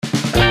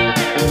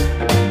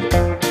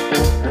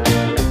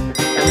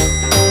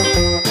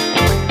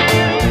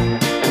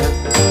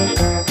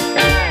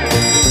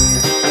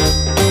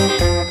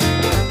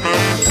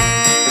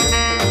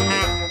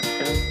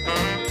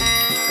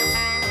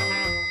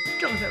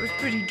That was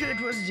pretty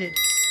good, wasn't it?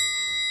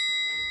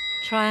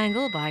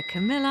 Triangle by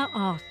Camilla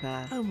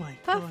Arthur. Oh my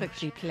gosh.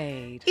 Perfectly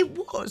played. It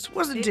was,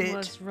 wasn't it? It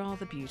was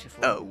rather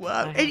beautiful. Oh,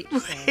 wow. I have to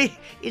say.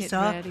 Anyway, it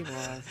really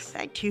was.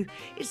 Thank you.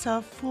 It's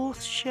our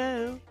fourth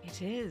show.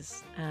 It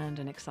is, and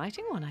an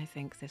exciting one, I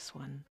think, this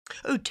one.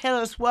 Oh, tell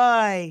us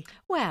why.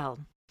 Well,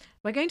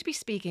 we're going to be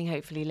speaking,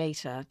 hopefully,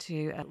 later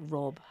to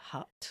Rob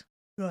Hutt,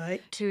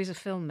 Right. who is a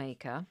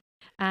filmmaker.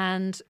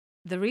 And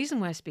the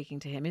reason we're speaking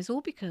to him is all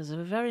because of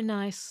a very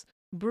nice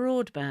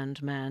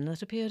broadband man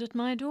that appeared at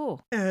my door.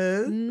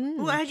 Oh?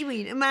 Well, how do you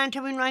mean? A man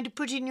coming round to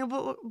put in your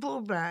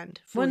broadband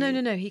for Well,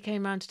 you? no. He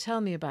came round to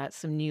tell me about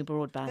some new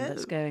broadband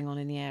that's going on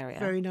in the area.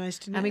 Very nice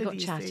to know. And we got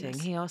these chatting.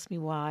 things. He asked me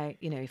why,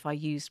 if I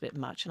used it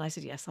much. And I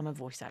said, yes, I'm a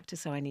voice actor,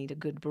 so I need a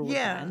good broadband.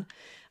 Yeah.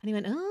 And he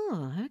went,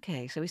 oh,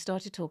 okay. So we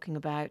started talking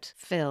about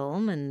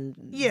film and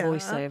Yeah.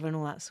 voiceover and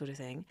all that sort of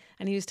thing.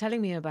 And he was telling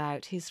me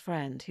about his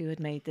friend who had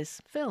made this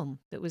film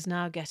that was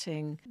now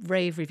getting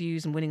rave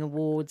reviews and winning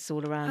awards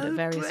all around at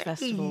various great.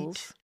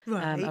 festivals.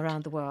 Right.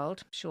 Around the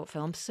world, short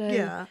film. So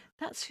Yeah.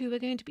 that's who we're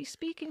going to be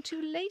speaking to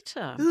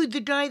later. Who,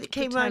 the guy that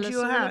came round to Tell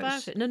your us all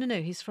house? about it.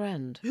 No, his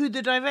friend. Who,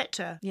 the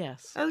director?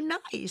 Yes. Oh,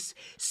 nice.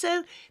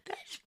 So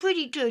that's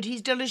pretty good.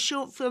 He's done a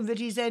short film that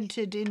he's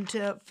entered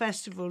into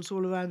festivals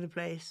all around the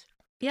place.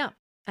 Yeah,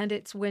 and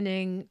it's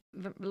winning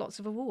lots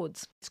of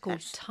awards. It's called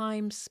That's-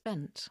 Time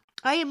Spent.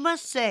 I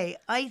must say,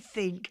 I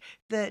think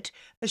that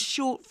a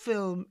short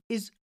film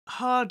is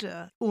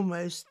harder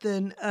almost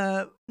than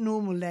a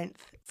normal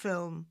length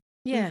film.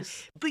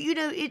 Yes. But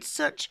it's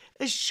such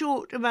a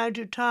short amount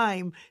of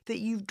time that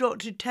you've got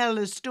to tell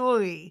a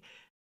story.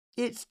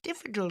 It's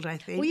difficult, I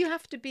think. Well, you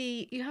have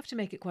to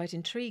make it quite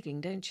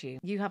intriguing, don't you?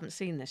 You haven't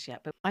seen this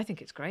yet, but I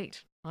think it's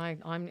great.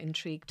 I'm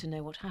intrigued to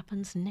know what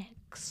happens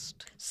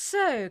next.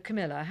 So,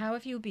 Camilla, how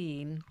have you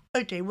been?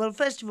 Okay, well,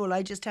 first of all,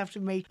 I just have to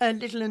make a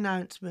little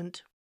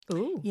announcement.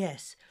 Ooh.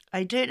 Yes,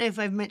 I don't know if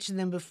I've mentioned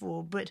them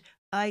before, but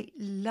I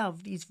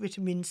love these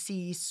vitamin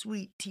C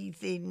sweet tea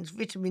things,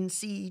 vitamin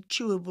C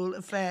chewable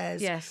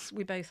affairs. Yes,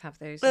 we both have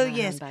those Oh, in our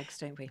yes. handbags,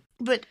 don't we?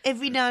 But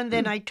every now and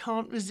then I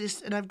can't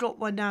resist, and I've got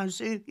one now.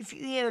 So if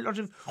you hear a lot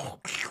of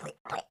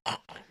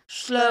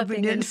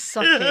slurping and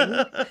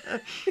sucking.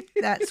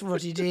 that's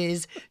what it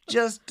is,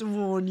 just to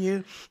warn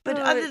you. But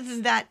Oh, other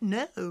than that,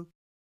 no,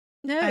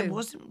 No. I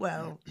wasn't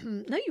well.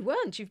 No, you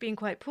weren't. You've been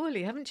quite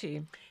poorly, haven't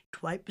you?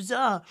 Quite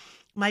bizarre.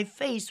 My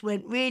face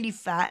went really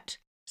fat.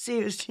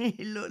 Seriously,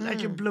 it looked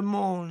like a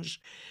blancmange.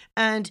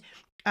 And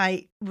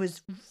I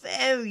was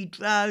very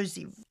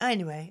drowsy.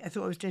 Anyway, I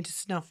thought I was going to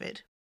snuff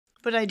it,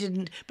 but I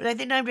didn't. But I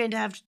think I'm going to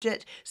have to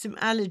get some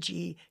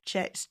allergy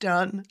checks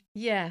done.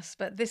 Yes,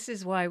 but this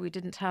is why we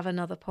didn't have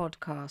another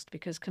podcast,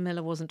 because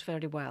Camilla wasn't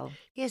very well.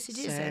 Yes, it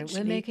is So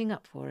actually. we're making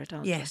up for it,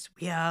 aren't Yes,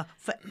 we are.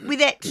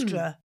 With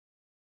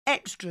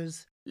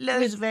extras.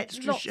 Loads of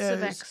extra lots shows.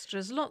 of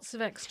extras, lots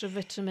of extra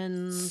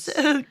vitamins.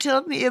 So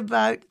tell me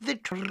about the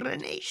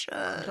coronation.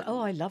 Oh,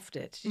 I loved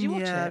it. Did you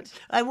watch it?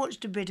 I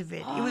watched a bit of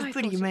it. Oh, it was I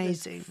pretty thought it was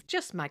amazing.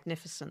 just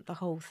magnificent, the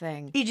whole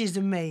thing. It is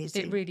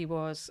amazing. It really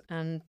was.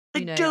 And,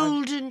 A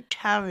golden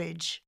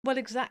carriage. well,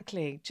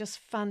 exactly. Just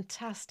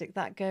fantastic,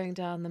 that going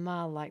down the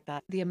mile like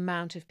that. The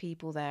amount of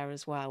people there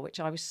as well, which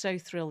I was so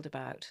thrilled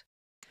about.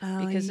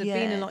 Because there've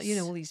been a lot,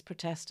 all these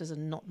protesters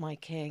and not my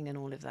king and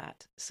all of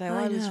that. So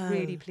I was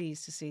really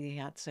pleased to see he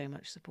had so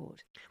much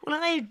support.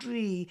 Well, I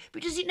agree.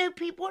 Because,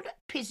 people, what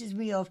pisses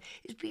me off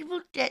is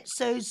people get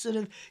so sort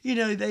of,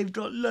 they've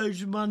got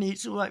loads of money,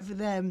 it's all right for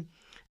them.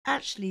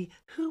 Actually,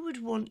 who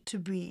would want to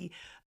be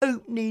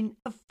opening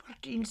a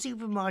fucking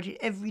supermarket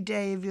every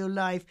day of your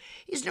life?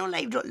 It's not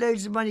like you've got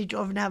loads of money to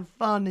often have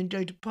fun and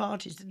go to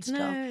parties and stuff.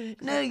 No,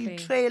 exactly. No, you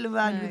trail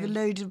around with a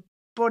load of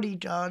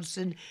bodyguards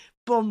and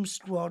bomb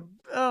squad.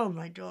 Oh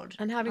my God.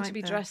 And having to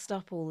be dressed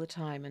up all the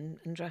time and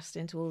dressed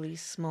into all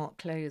these smart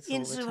clothes all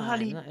in the some time.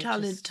 honey That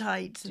coloured just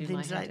tights and do my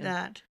things head like in.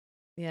 that.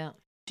 Yeah.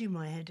 Do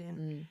my head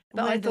in.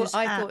 But Wear those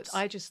I hats.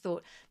 just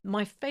thought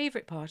my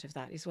favourite part of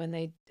that is when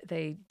they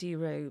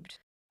derobed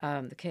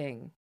the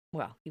king.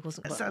 Well, he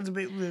wasn't. That sounds a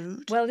bit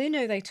rude. Well,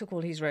 they took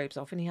all his robes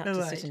off and he had to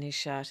right. sit in his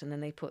shirt, and then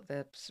they put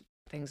the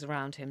things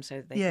around him so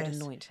that they Yes, could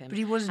anoint him. but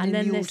he wasn't and in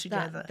then the this,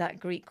 altogether. that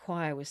Greek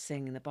choir was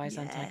singing the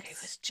Byzantine. It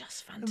Yes. was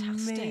just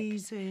fantastic.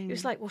 Amazing. It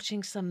was like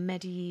watching some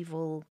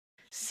medieval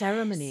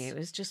ceremony. It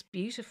was just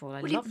beautiful.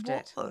 I Well, loved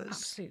it. was.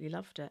 Absolutely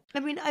loved it.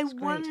 I mean, I It's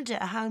great. wonder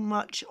how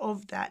much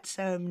of that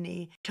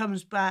ceremony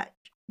comes back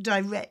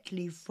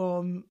directly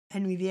from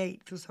Henry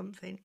VIII or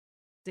something.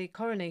 The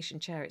coronation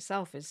chair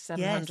itself is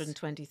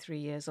 723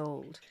 years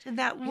old. And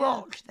that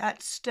rock,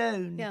 that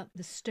stone. Yeah,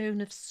 the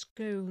stone of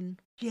Scone.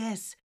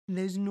 Yes. And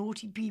those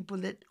naughty people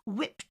that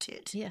whipped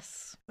it.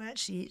 Yes. Well,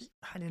 actually,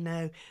 I don't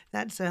know.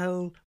 That's a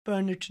whole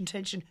bone of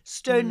contention.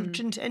 Stone of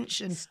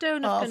contention.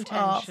 Stone of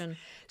contention.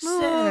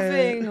 So-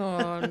 Moving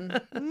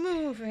on.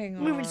 Moving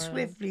on. Moving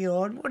swiftly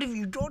on. What have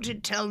you got to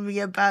tell me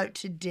about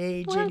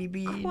today, Well, Jelly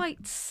Bean?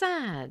 quite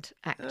sad,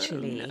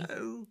 actually. Oh,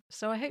 no.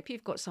 So I hope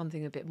you've got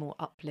something a bit more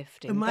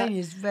uplifting. And mine but-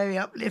 is very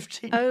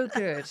uplifting. Oh,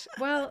 good.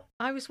 Well,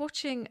 I was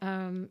watching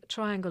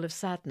Triangle of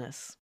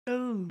Sadness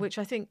Oh. which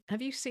I think,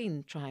 have you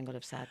seen Triangle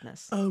of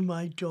Sadness? Oh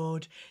my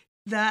God.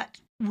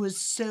 That was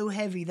so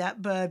heavy,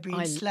 that bird being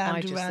I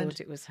slammed just around.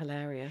 thought it was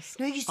hilarious.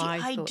 No, you see,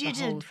 I thought didn't.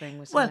 the whole thing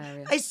was Well,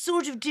 hilarious. I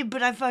sort of did,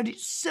 but I found it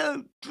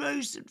so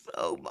gross and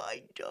oh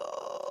my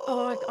God.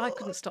 Oh, I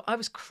couldn't stop. I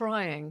was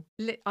crying.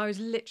 I was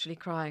literally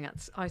crying.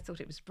 I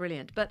thought it was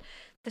brilliant. But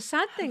the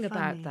sad thing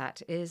about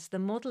that is the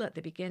model at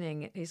the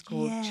beginning is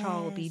called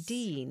Charlby Yes.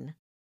 Dean.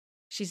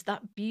 She's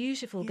that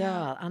beautiful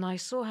girl. And I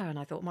saw her and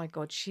I thought, my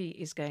God, she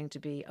is going to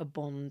be a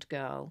Bond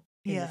girl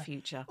in the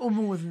future. Or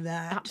more than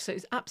that.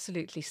 It's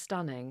absolutely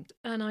stunning.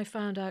 And I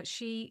found out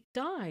she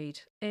died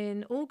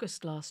in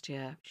August last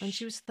year and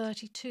she was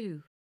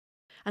 32.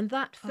 And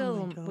that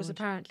film was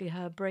apparently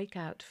her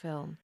breakout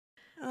film.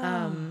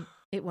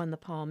 It won the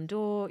Palme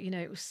d'Or. You know,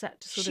 it was set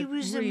to sort of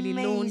really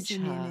launch her. She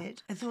was amazing in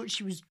it. I thought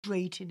she was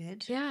great in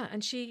it. Yeah,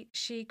 and she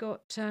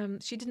got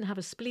she didn't have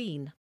a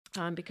spleen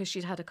because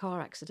she'd had a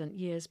car accident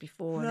years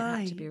before and it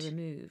had to be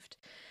removed.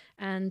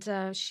 And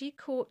she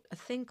caught a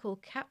thing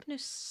called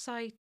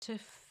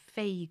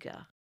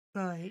capnocytophaga,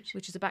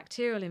 which is a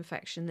bacterial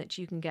infection that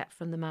you can get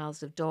from the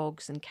mouths of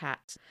dogs and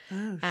cats,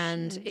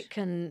 and it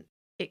can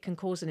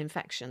cause an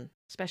infection,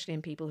 especially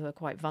in people who are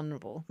quite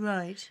vulnerable.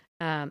 It's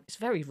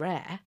very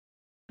rare.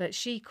 But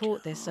she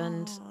caught this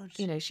and,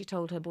 you know, she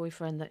told her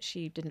boyfriend that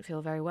she didn't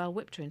feel very well,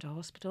 whipped her into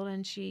hospital,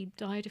 and she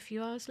died a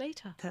few hours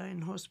later. They're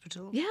in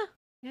hospital? Yeah.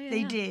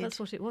 They did? That's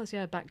what it was,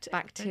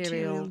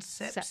 bacterial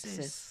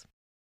sepsis.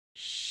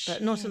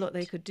 But not a lot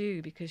they could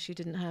do because she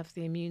didn't have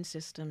the immune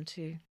system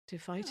to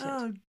fight it.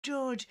 Oh,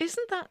 George.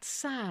 Isn't that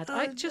sad?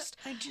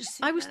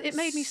 It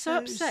made me so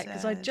upset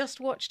because I just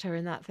watched her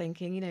in that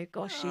thinking, you know,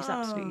 gosh, she's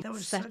absolutely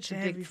set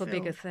for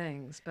bigger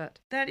things. But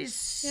that is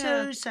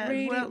so sad.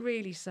 Really,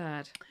 really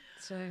sad.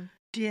 So,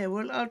 dear,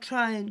 well, I'll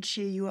try and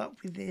cheer you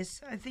up with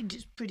this. I think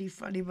it's pretty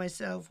funny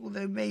myself,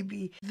 although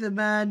maybe the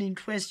man in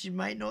question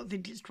might not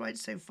think it's quite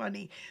so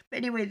funny. But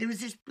anyway, there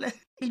was this bloke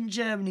in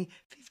Germany,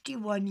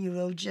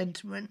 51-year-old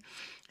gentleman,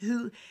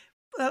 who,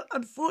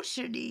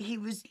 unfortunately, he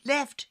was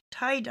left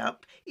tied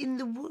up in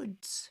the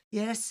woods.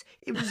 Yes,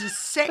 it was a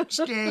sex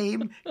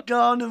game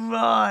gone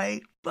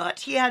awry. But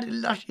he had a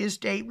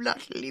luckiest aim,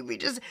 luckily,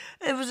 because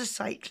there was a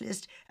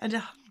cyclist and a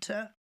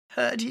hunter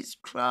heard his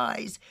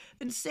cries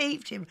and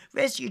saved him,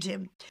 rescued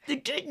him. The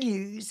good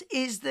news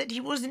is that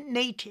he wasn't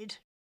naked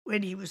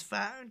when he was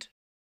found.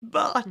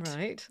 But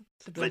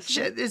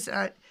check this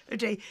out.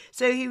 Okay,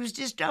 so he was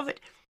discovered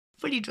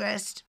fully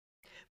dressed,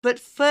 but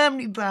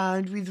firmly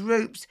bound with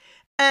ropes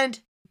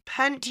and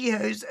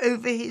pantyhose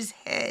over his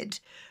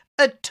head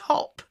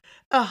atop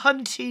a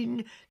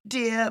hunting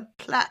deer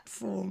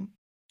platform.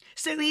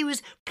 So he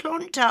was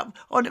plonked up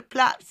on a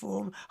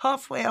platform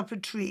halfway up a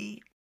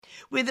tree,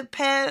 with a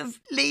pair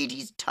of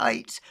ladies'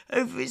 tights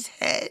over his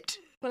head.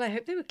 Well, I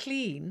hope they were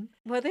clean.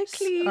 Were they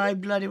clean? I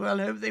bloody well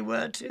hope they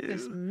were too.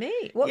 Goodness me.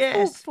 What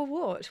for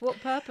what?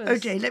 What purpose?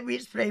 Okay, let me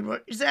explain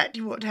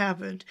exactly what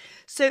happened.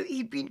 So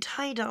he'd been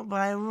tied up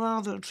by a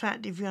rather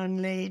attractive young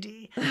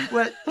lady.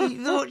 Well, he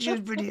thought she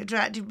was pretty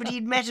attractive, but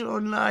he'd met her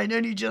online,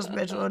 only just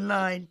met her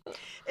online.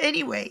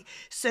 Anyway,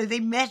 so they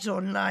met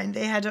online.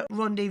 They had a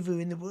rendezvous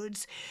in the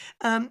woods.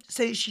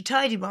 So she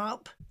tied him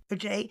up.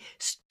 Okay,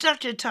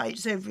 stuck her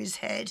tights over his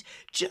head.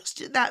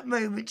 Just at that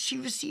moment, she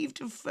received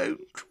a phone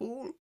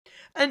call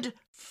and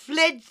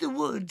fled the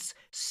woods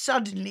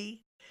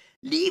suddenly,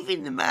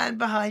 leaving the man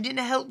behind in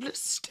a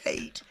helpless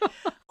state.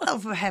 Well,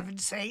 for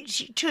heaven's sake,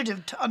 she should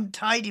have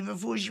untied him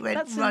before she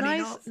went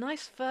running off. That's a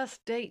nice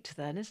first date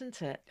then,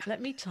 isn't it?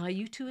 Let me tie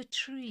you to a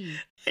tree.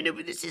 I know,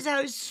 but this is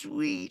how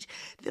sweet.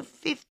 The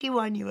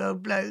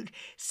 51-year-old bloke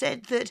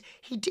said that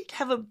he did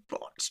have a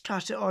box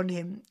cutter on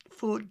him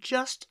for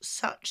just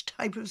such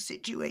type of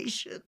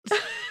situations.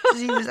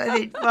 He was, I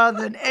think,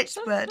 rather an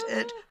expert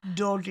at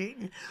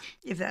dodging,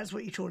 if that's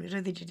what you call it.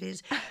 I think it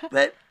is.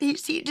 But he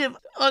seemed to have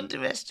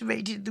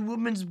underestimated the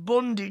woman's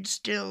bondage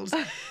skills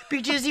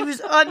because he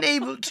was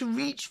unable to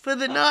reach for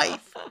the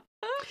knife.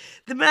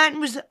 The man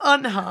was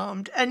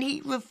unharmed and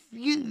he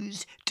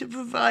refused to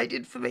provide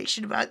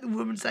information about the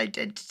woman's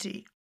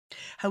identity.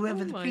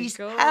 However, the police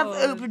have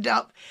opened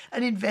up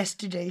an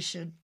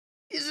investigation.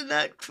 Isn't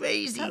that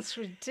crazy? That's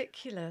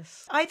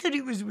ridiculous. I thought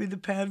it was with a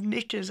pair of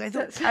knickers. I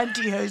thought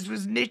pantyhose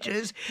was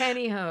knickers.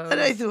 Pennyhose. And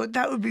I thought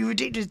that would be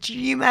ridiculous. Can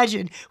you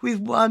imagine with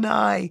one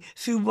eye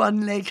through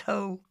one leg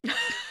hole?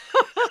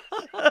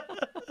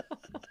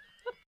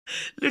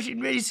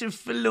 Looking really sort of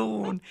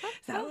forlorn.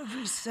 That would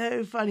be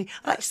so funny.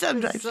 I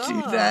sometimes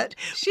do that.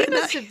 She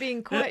must have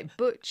been quite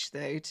butch,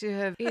 though, to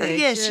have, you know,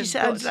 yes, she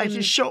sounds like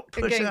a shot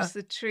putter against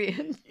the tree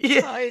and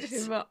tied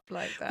him up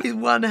like that. With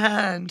one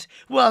hand,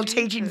 while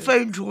taking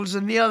phone calls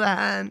on the other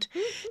hand.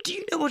 Do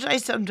you know what I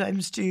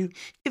sometimes do?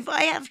 If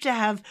I have to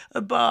have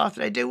a bath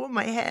and I don't want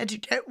my hair to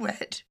get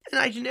wet, and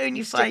I can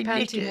only find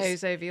knickers.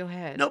 Pantyhose over your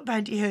head. Not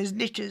pantyhose,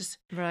 knickers.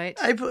 Right.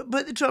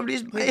 But the trouble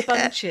is my with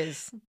hair.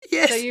 Bunches.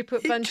 Yes. So you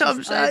put bunches it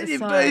comes out in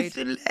side. both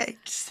the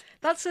legs.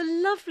 That's a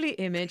lovely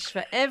image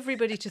for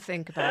everybody to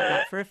think about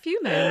that for a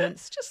few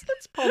moments. Just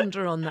let's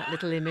ponder on that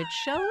little image,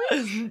 shall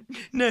we?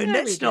 No, There we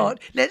let's go. not.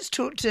 Let's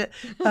talk to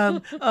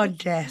our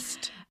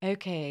guest.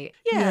 Okay.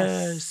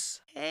 Yes.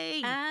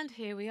 Hey. And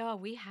here we are.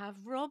 We have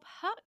Rob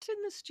Hutt in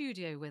the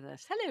studio with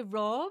us. Hello,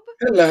 Rob.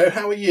 Hello,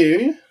 how are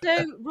you?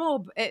 So,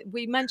 Rob,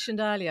 we mentioned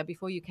earlier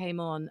before you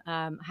came on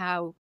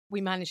how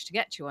we managed to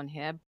get you on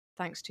here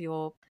thanks to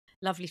your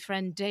lovely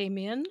friend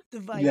Damien.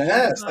 The Viking.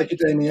 Yes, thank you,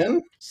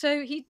 Damien.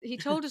 So he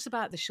told us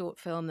about the short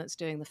film that's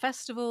doing the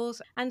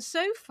festivals, and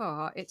so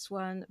far it's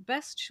won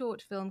Best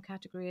Short Film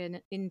category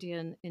in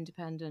Indian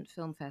Independent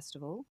Film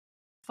Festival,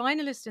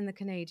 finalist in the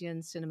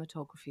Canadian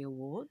Cinematography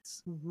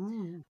Awards.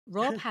 Ooh.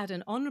 Rob had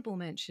an honourable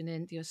mention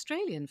in the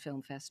Australian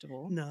Film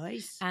Festival.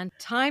 Nice. And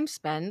Time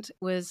Spent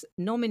was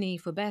nominee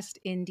for Best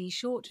Indie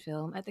Short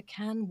Film at the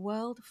Cannes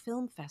World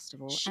Film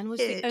Festival and was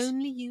the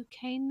only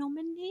UK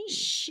nominee.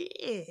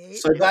 Shit.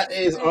 So that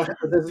is,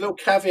 there's a little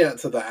caveat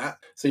to that.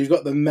 So you've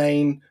got the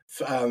main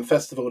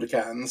Festival de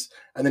Cannes,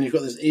 and then you've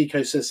got this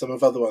ecosystem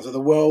of other ones. So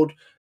the World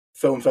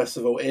Film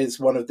Festival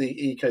is one of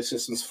the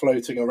ecosystems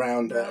floating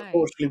around. Right.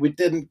 Unfortunately, we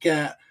didn't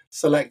get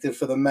selected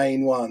for the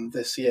main one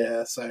this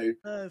year. So,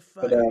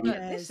 but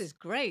this is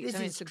great.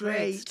 It's a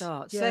great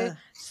start. Yeah.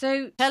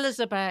 So tell us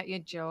about your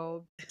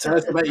job. Tell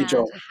us about your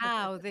job.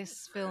 How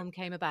this film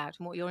came about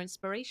and what your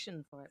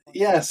inspiration for it was.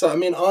 Yeah, so I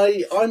mean,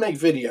 I make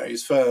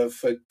videos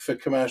for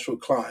commercial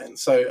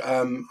clients. So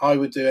I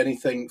would do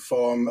anything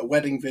from a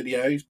wedding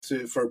video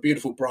for a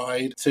beautiful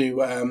bride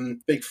to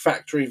big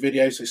factory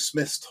videos, so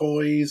Smith's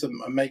Toys, and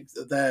I make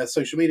their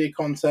social media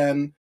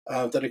content.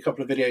 I've done a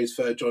couple of videos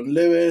for John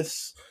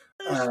Lewis.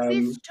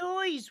 Smith's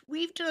Toys.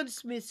 We've done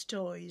Smith's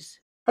Toys.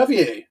 Have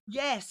you?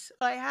 Yes,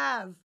 I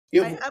have.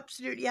 I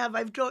absolutely have.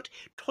 I've got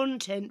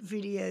content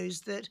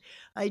videos that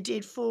I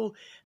did for,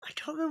 I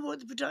don't remember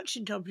what the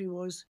production company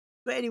was.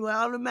 But anyway,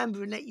 I'll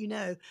remember and let you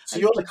know. So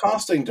you're the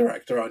casting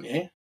director, aren't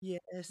you?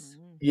 Yes.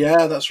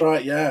 Yeah, that's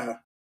right, yeah.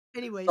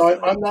 Anyway,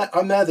 so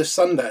I'm there this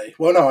Sunday.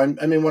 Well, no,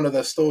 I'm in one of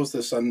their stores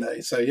this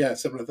Sunday. So yeah,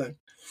 similar thing.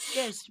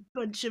 Yes, a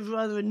bunch of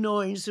rather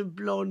annoying sort of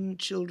blonde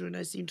children,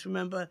 I seem to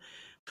remember,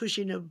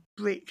 pushing a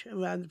brick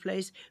around the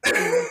place.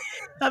 Anyway,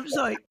 I'm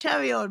sorry,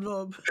 carry on,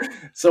 Rob.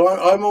 So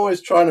I'm always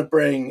trying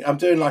to I'm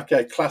doing like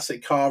a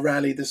classic car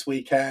rally this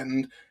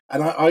weekend,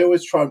 and I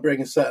always try and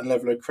bring a certain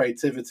level of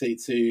creativity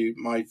to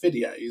my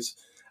videos,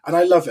 and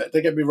I love it.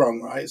 Don't get me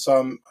wrong, right?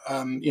 So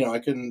I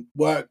can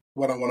work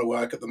when I want to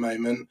work at the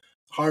moment,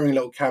 hiring a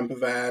little camper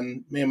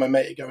van. Me and my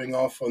mate are going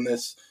off on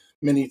this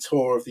mini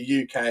tour of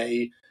the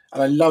UK,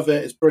 and I love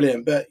it. It's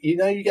brilliant. But you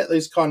get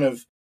those kind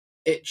of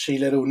itchy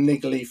little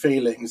niggly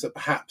feelings that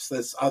perhaps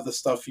there's other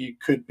stuff you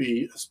could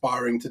be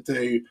aspiring to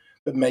do,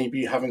 but maybe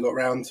you haven't got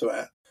around to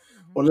it.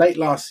 Well, mid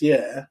last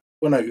year,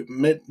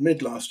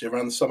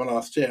 around the summer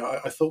last year,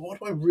 I thought, what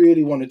do I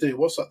really want to do?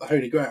 What's like the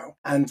holy grail?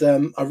 And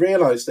I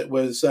realised it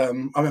was,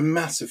 I'm a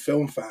massive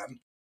film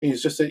fan.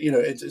 It's just, it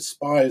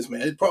inspires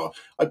me.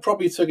 I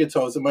probably took it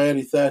till I was in my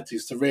early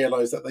 30s to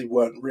realise that they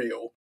weren't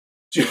real.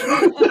 Do you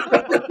know?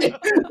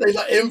 They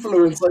like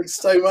influenced like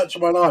so much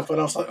of my life, and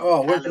I was like,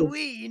 oh,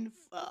 Halloween,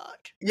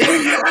 fuck.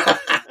 Yeah.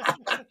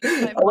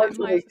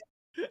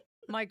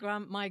 My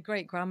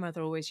great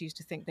grandmother always used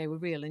to think they were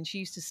real, and she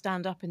used to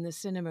stand up in the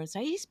cinema and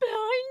say, "He's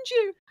behind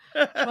you,"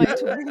 trying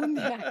to warn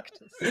the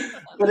actors.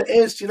 But it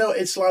is,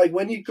 it's like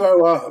when you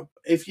grow up,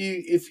 if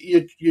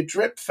you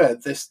drip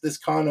fed this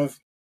kind of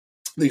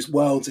these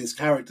worlds, these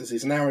characters,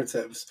 these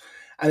narratives,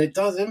 and it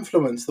does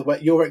influence the way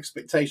your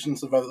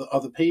expectations of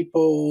other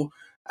people,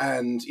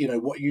 and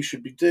what you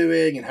should be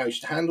doing and how you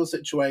should handle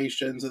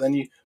situations, and then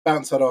you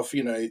bounce that off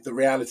the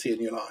reality in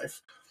your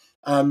life,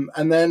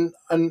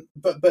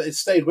 but it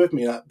stayed with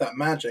me, that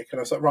magic, and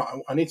I was like,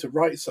 right, I need to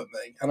write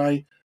something. And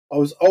I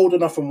was old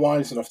enough and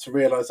wise enough to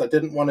realize I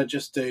didn't want to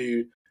just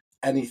do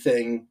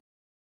anything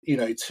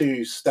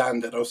too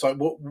standard. I was like,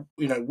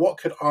 what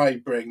could I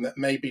bring that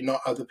maybe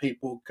not other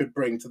people could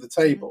bring to the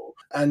table?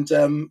 And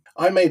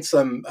I made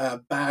some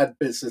bad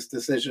business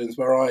decisions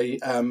where I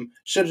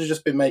should have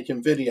just been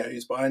making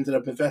videos, but I ended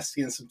up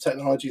investing in some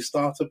technology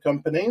startup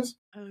companies.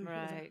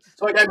 Right.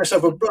 So I gave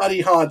myself a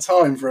bloody hard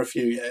time for a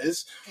few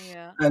years.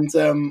 Yeah. And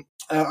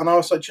I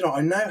was like,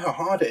 I know how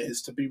hard it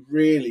is to be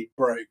really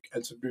broke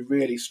and to be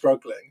really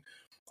struggling.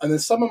 And then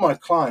some of my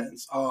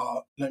clients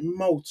are like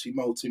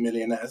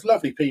multi-millionaires,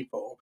 lovely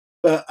people.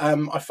 But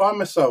I find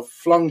myself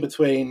flung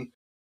between,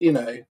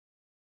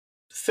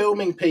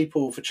 filming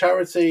people for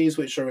charities,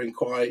 which are in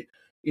quite,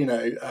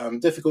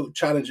 difficult,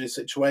 challenging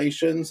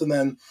situations, and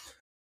then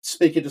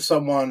speaking to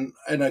someone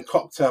in a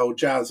cocktail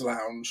jazz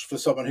lounge for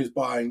someone who's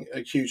buying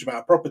a huge amount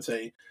of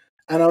property.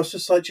 And I was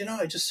just like,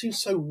 it just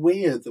seems so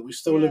weird that we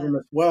still live in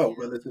this world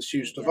where there's this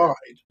huge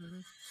divide.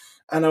 Mm-hmm.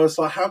 And I was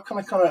like, how can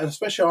I and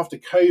especially after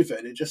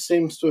COVID, it just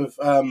seems to have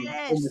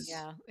almost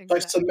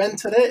like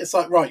cemented it. It's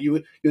like, right,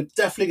 you're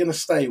definitely going to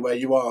stay where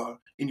you are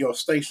in your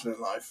station in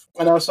life.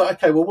 And I was like,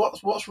 okay, well,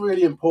 what's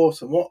really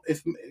important?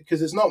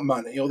 Because it's not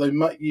money,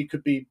 although you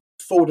could be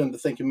fallen into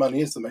thinking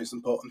money is the most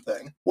important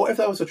thing. What if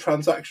there was a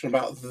transaction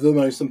about the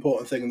most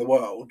important thing in the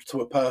world to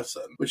a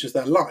person, which is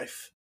their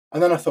life?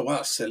 And then I thought, well,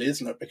 that's silly,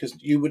 isn't it? Because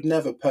you would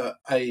never put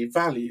a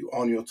value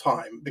on your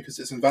time because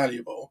it's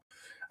invaluable.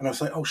 And I was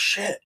like, oh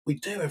shit, we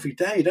do every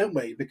day, don't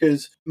we?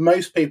 Because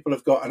most people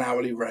have got an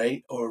hourly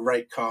rate or a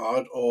rate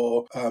card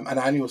or an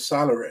annual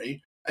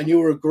salary, and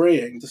you're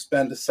agreeing to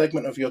spend a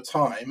segment of your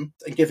time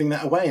and giving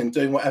that away and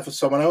doing whatever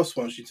someone else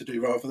wants you to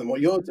do rather than what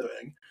you're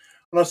doing.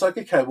 And I was like,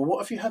 okay, well,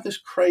 what if you had this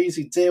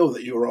crazy deal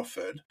that you were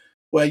offered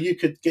where you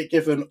could get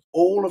given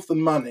all of the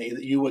money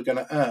that you were going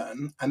to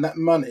earn, and that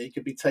money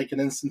could be taken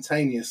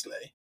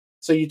instantaneously?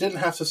 So you didn't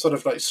have to sort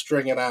of like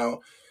string it out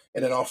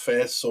in an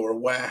office or a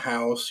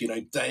warehouse,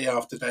 day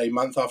after day,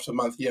 month after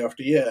month, year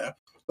after year,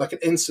 like an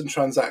instant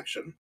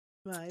transaction.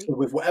 Right. So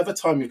with whatever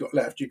time you've got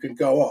left, you can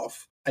go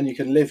off and you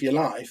can live your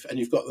life and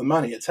you've got the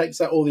money. It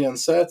takes out all the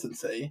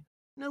uncertainty.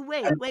 No,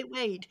 wait.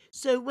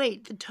 So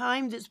wait, the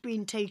time that's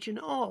being taken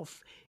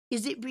off,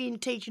 is it being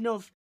taken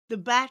off the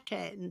back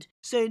end?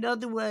 So in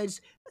other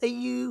words, are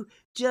you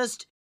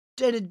just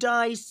going to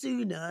die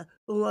sooner,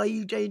 or are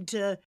you going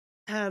to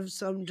have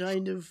some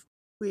kind of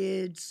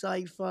weird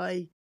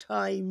sci-fi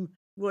time,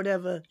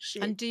 whatever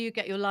shit? And do you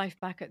get your life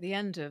back at the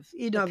end of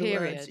In the other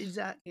period? words,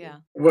 exactly. Yeah.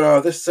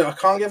 Well, I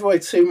can't give away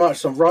too much.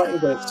 So I'm writing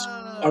this.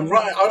 I'm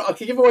right. I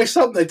can give away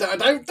something.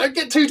 Don't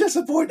get too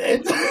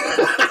disappointed.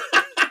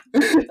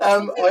 I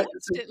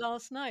watched it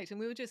last night, and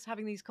we were just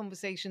having these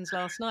conversations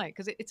last night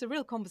because it's a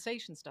real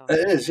conversation starter.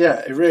 It is, yeah.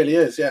 It really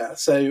is, yeah.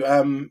 So,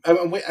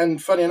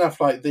 and funny enough,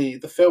 like the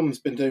film's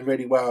been doing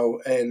really well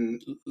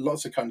in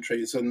lots of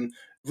countries. And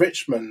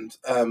Richmond,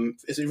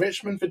 is it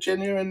Richmond,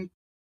 Virginia, in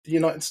the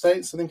United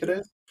States? I think it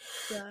is.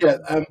 Yeah.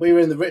 We were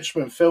in the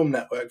Richmond Film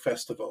Network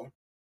Festival.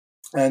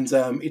 And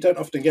you don't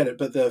often get it,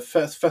 but the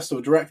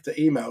festival director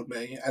emailed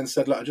me and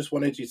said, look, I just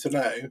wanted you to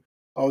know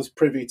I was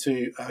privy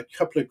to a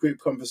couple of group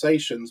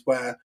conversations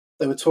where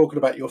they were talking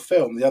about your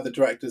film, the other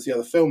directors, the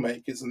other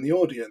filmmakers, and the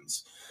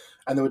audience,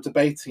 and they were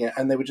debating it,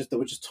 and they were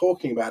just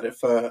talking about it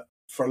for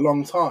a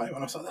long time. And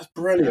I was like, that's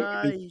brilliant.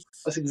 Nice.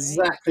 That's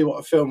exactly what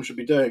a film should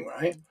be doing,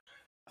 right?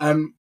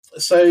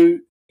 So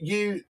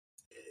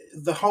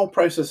the whole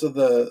process of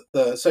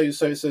so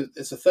it's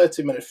a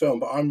 30-minute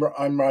film, but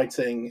I'm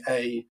writing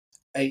a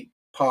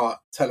 8-part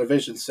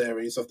television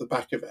series off the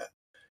back of it.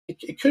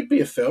 It could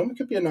be a film, it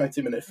could be a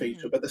 90-minute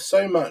feature, but there's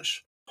so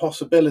much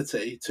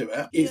possibility to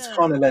it. It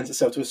kind of lends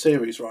itself to a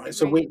series, right?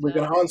 So we're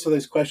going to answer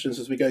those questions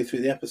as we go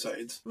through the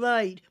episodes.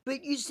 Right.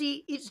 But you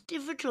see, it's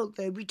difficult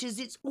though, because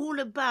it's all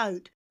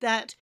about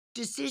that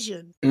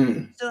decision.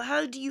 So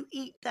how do you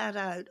eat that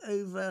out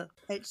over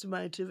X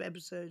amount of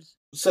episodes?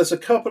 So there's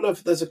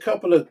a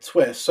couple of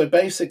twists. So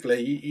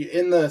basically, you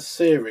in the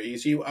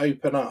series, you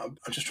open up.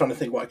 I'm just trying to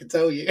think what I can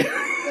tell you.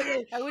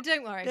 Oh, well,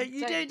 don't worry. No,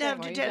 you don't have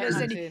to worry. tell You us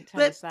don't any. have to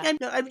tell us But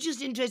that. no, I'm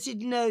just interested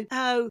to know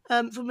how,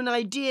 from an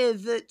idea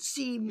that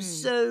seems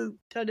so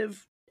kind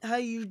of how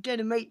you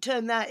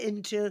turn that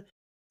into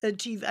a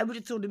TV. I would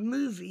have thought a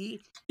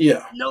movie,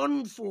 Yeah.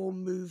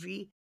 long-form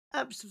movie,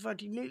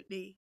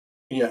 absolutely.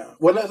 Yeah.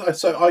 Well,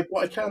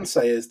 what I can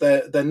say is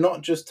they're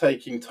not just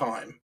taking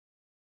time.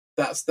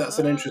 That's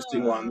an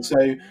interesting one. So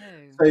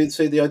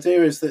the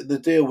idea is that the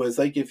deal was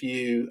they give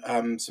you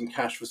some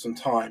cash for some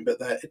time, but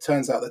it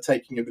turns out they're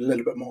taking a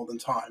little bit more than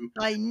time.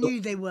 I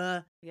knew they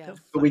were. Yeah.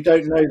 But we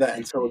don't know that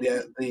until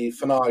the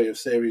finale of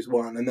series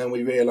 1, and then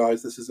we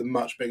realise this is a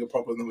much bigger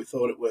problem than we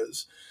thought it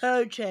was.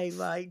 Okay,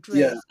 right, great.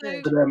 Yeah.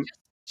 Great. But,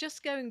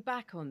 Just going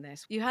back on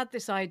this, you had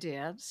this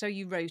idea, so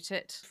you wrote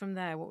it. From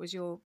there, what was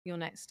your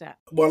next step?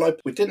 Well,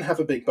 we didn't have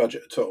a big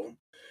budget at all.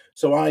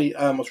 So I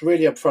was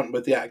really upfront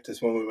with the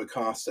actors when we were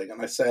casting,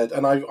 and I said,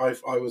 and I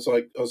was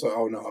like,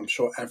 oh no, I'm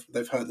sure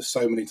they've heard this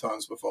so many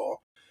times before.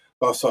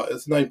 But I was like,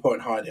 there's no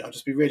point hiding. I'll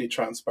just be really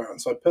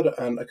transparent. So I put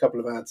a couple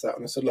of ads out,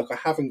 and I said, look, I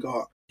haven't got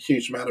a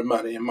huge amount of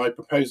money, and my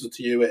proposal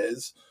to you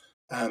is,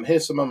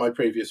 here's some of my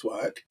previous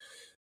work.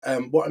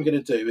 What I'm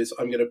going to do is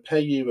I'm going to pay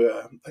you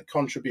a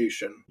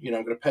contribution. I'm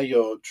going to pay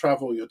your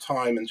travel, your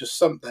time, and just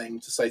something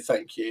to say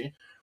thank you.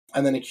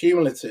 And then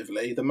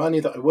accumulatively, the money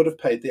that I would have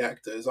paid the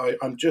actors,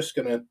 I'm just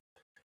going to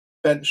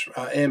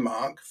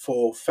earmark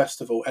for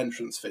festival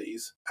entrance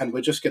fees, and we're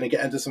just going to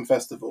get into some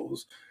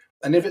festivals.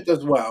 And if it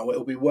does well,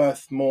 it'll be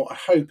worth more. I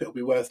hope it'll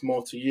be worth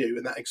more to you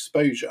in that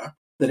exposure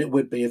than it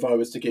would be if I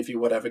was to give you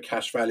whatever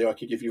cash value I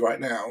could give you right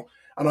now.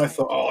 And I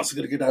thought, it's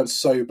going to go down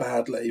so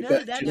badly. No,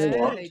 but that's do you know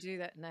what? They do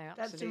that now.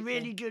 That's a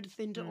really good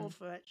thing to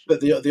offer, actually.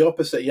 But the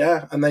opposite,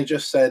 yeah. And they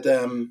just said,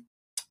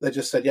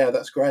 yeah,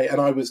 that's great.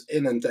 And I was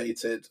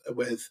inundated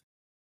with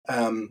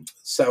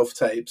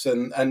self-tapes,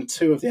 and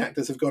 2 of the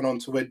actors have gone on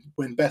to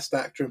win Best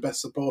Actor and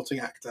Best Supporting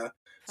Actor.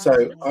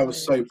 So I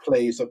was so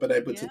pleased I've been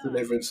able to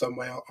deliver in some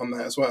way on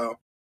that as well.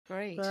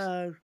 Great.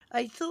 Wow.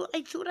 I thought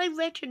I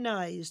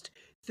recognised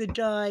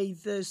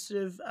the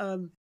sort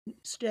of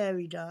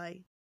starry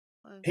guy.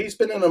 He's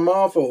been in a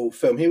Marvel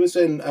film. He was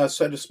in a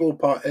small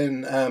part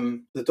in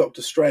the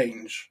Doctor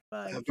Strange,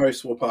 a very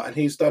small part, and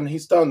he's done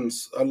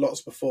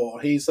lots before.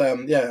 He's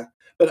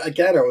But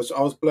again, I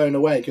was blown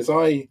away because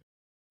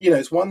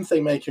it's one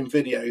thing making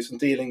videos and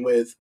dealing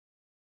with,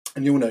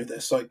 and you'll know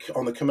this, like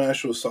on the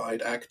commercial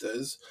side,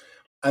 actors,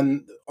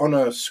 and on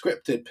a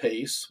scripted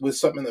piece with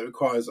something that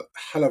requires a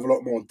hell of a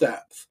lot more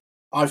depth.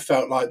 I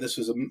felt like this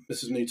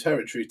is new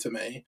territory to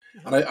me,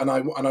 and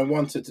I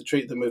wanted to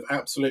treat them with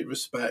absolute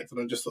respect.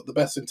 And I just thought the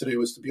best thing to do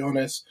was to be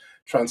honest,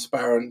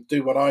 transparent,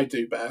 do what I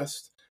do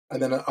best,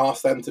 and then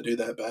ask them to do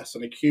their best,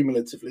 and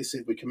accumulatively see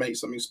if we can make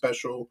something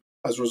special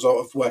as a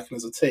result of working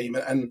as a team.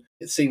 And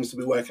it seems to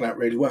be working out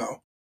really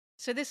well.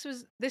 So this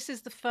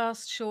is the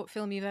first short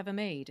film you've ever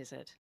made, is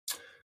it?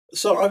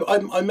 So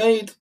I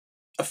made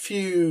a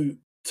few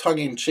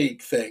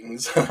tongue-in-cheek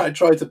things. I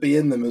tried to be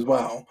in them as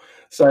well.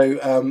 So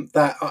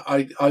that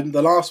I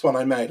the last one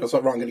I made, I was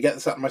like, right, I'm going to get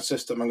this out of my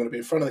system. I'm going to be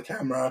in front of the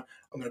camera.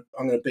 I'm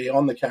going to be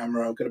on the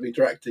camera. I'm going to be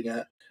directing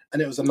it,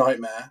 and it was a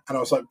nightmare. And I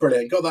was like,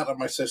 brilliant, got that out of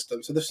my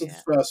system. So this is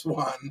the first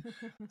one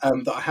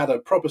that I had a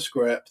proper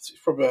script,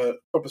 proper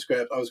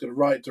script. I was going to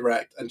write,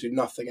 direct, and do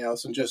nothing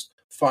else, and just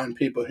find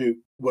people who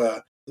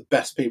were the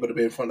best people to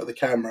be in front of the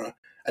camera.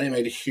 And it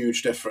made a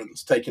huge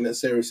difference taking it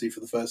seriously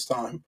for the first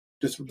time.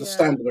 Just the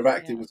standard of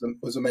acting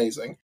was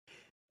amazing.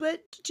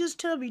 But just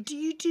tell me, do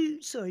you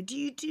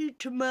do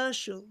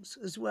commercials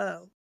as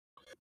well?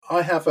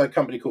 I have a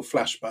company called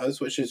Flash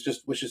Buzz, which is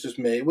just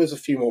me. It was a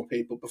few more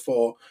people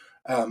before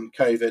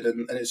COVID,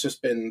 and it's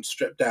just been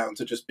stripped down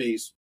to just be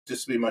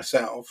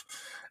myself.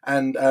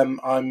 And I'm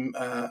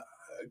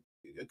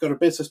got a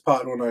business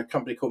partner on a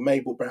company called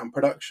Mabel Brown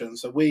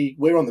Productions. So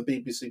we're on the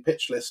BBC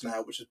pitch list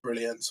now, which is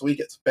brilliant. So we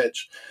get to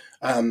pitch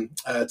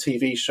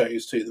TV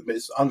shows to them.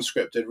 It's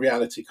unscripted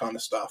reality kind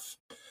of stuff.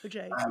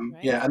 Okay.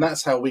 Yeah, and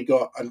that's how we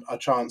got a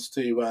chance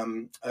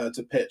to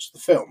pitch the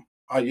film.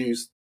 I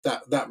used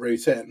that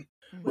route in,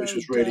 which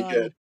was really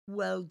good.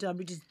 Well done,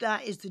 because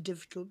that is the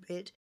difficult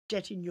bit,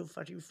 getting your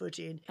fucking foot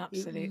in.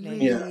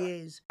 Absolutely. It really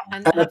is.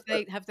 And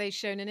have they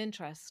shown an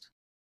interest?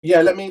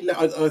 Yeah,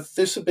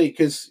 this would be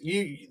because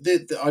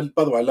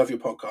by the way, I love your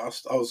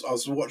podcast. I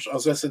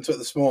was listening to it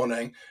this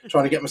morning,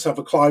 trying to get myself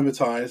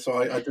acclimatized. So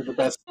I did the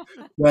best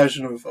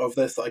version of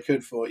this that I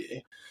could for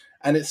you,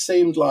 and it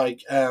seemed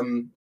like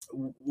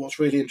what's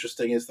really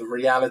interesting is the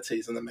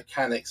realities and the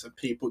mechanics of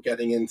people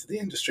getting into the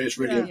industry is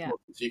really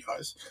important to you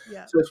guys.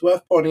 Yeah. So it's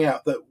worth pointing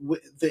out that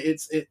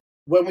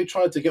when we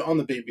tried to get on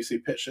the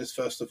BBC pitch list,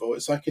 first of all,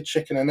 it's like a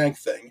chicken and egg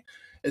thing.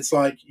 It's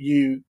like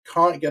you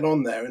can't get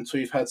on there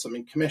until you've had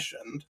something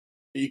commissioned,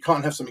 but you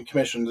can't have something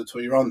commissioned until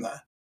you're on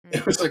there.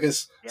 It was like a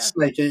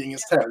snake eating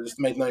its tail. It just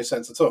made no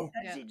sense at all.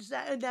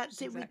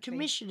 That's it with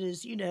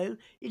commissioners,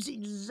 it's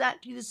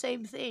exactly the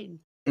same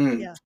thing.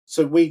 Yeah.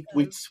 So we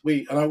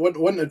and I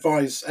wouldn't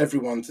advise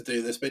everyone to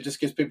do this, but it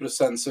just gives people a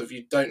sense of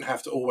you don't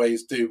have to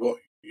always do what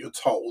you're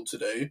told to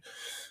do.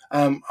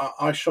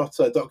 I shot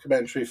a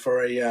documentary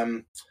for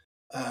a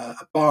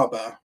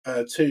barber,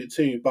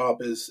 two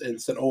barbers in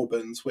St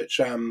Albans, which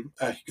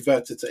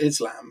converted to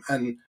Islam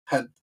and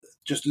had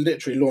just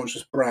literally launched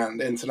this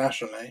brand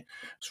internationally.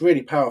 It's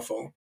really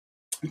powerful.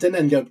 It didn't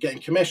end up getting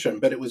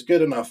commissioned, but it was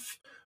good enough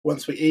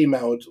once we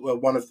emailed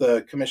one of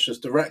the commissioners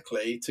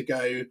directly to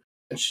go,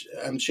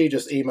 and she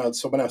just emailed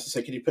someone else to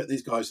say, can you put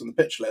these guys on the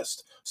pitch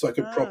list so I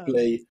could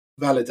properly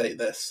validate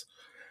this?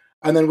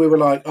 And then we were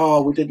like,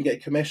 oh, we didn't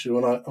get commissioned.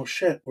 We're like, oh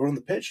shit, we're on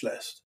the pitch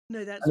list.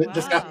 No, that's and it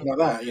just happened like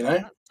that,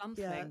 That's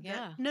something,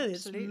 no,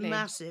 absolutely. It's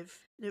massive.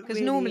 Because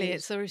normally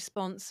it's a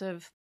response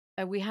of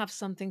we have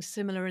something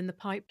similar in the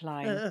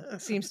pipeline.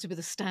 Seems to be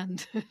the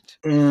standard.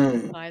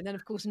 And then,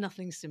 of course,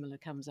 nothing similar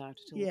comes out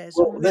at all. Yes,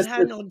 we'll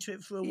hang on to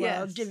it for a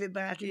while, give it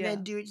back, and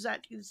then do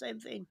exactly the same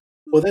thing.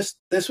 Well,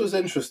 this was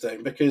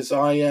interesting because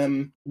I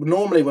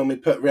normally when we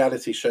put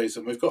reality shows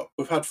in,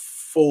 we've had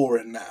 4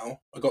 in now.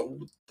 I got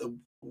the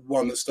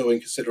one that's still in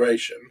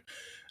consideration.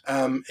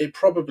 It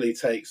probably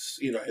takes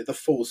the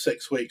full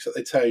 6 weeks that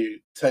they tell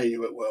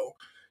you it will,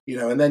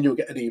 and then you'll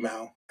get an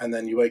email, and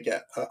then you won't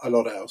get a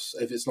lot else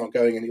if it's not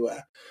going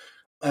anywhere.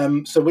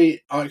 So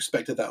I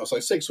expected that. I was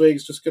like 6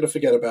 weeks, just gonna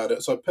forget about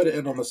it. So I put it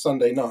in on a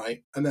Sunday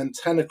night, and then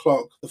 10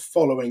 o'clock the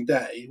following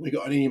day, we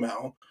got an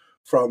email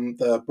from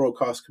the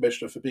broadcast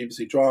commissioner for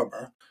BBC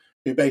Drama,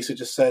 who basically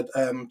just said,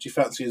 "Do you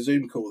fancy a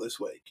Zoom call this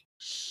week?"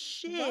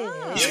 Shit!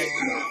 Wow.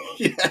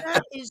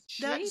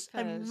 That's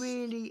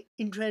really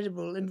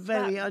incredible and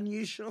very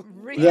unusual.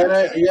 Really?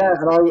 Yeah,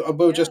 and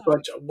we were just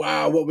like,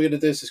 "Wow, what we're going to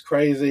do? This is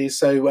crazy."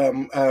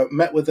 So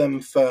met with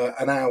them for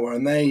an hour,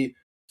 and they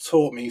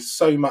taught me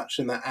so much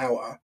in that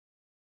hour.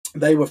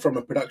 They were from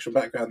a production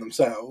background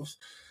themselves.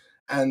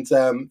 And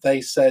they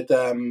said,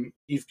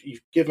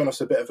 you've given us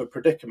a bit of a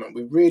predicament.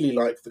 We really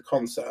like the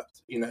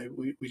concept.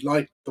 We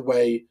like the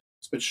way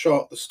it's been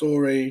shot, the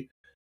story,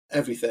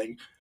 everything.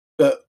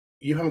 But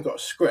you haven't got a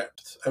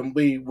script. And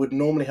we would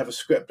normally have a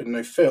script and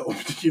no film.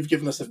 You've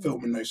given us a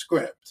film and no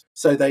script.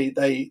 So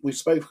we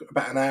spoke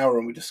about an hour,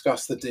 and we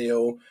discussed the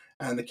deal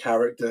and the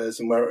characters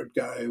and where it would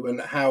go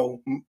and how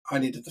I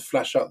needed to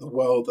flesh out the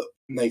world that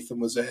Nathan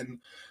was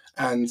in.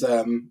 And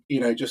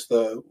just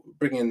the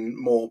bring in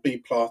more B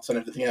plots and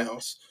everything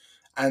else,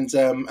 And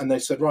they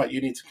said, right,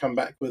 you need to come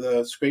back with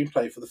a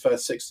screenplay for the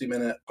first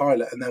 60-minute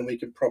pilot, and then we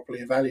can properly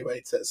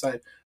evaluate it. So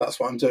that's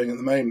what I'm doing at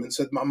the moment.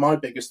 So my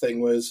biggest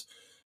thing was,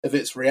 if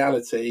it's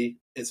reality,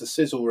 it's a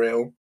sizzle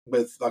reel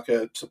with like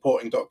a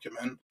supporting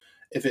document.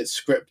 If it's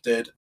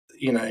scripted,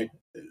 you know,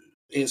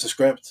 it's a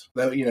script.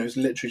 You know, it's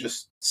literally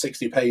just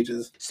 60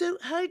 pages. So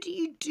how do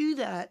you do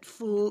that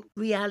for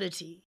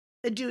reality?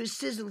 And do a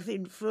sizzle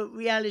thing for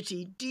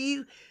reality? Do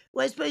you,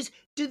 well, I suppose,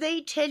 do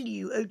they tell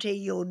you, okay,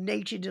 you're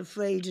naked,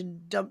 afraid,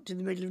 and dumped in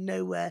the middle of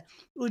nowhere?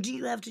 Or do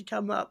you have to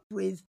come up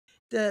with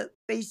the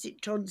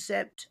basic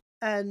concept?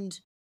 And,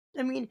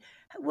 I mean,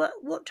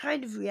 what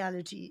kind of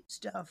reality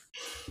stuff?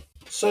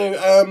 So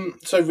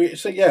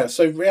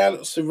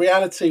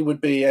reality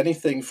would be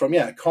anything from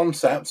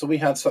concept. So we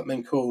had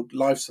something called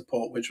life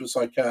support, which was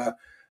like a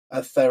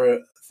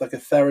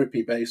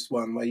therapy based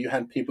one where you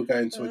had people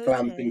going to a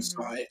glamping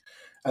site,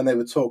 and they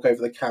would talk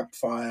over the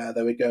campfire.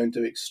 They would go and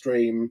do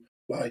extreme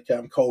like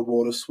cold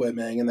water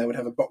swimming, and they would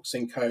have a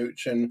boxing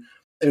coach, and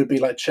it would be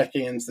like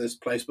checking into this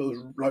place, but it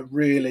was like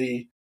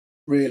really,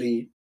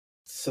 really,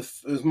 it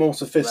was more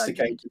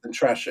sophisticated than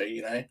trashy,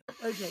 you know.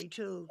 Okay,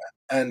 cool.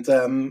 And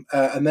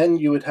then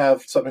you would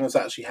have something that's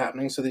actually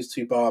happening. So these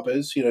two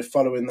barbers, you know,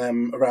 following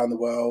them around the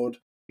world,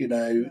 you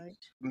know,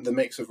 the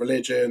mix of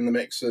religion, the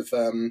mix of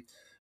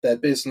their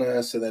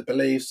business and their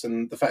beliefs,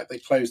 and the fact they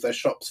closed their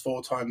shops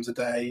 4 times a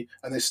day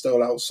and they still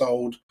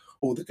outsold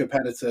all the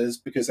competitors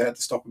because they had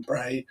to stop and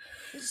pray.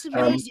 It's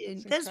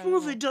amazing. That's more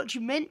of a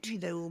documentary,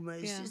 though,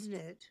 almost, isn't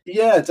it?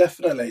 Yeah,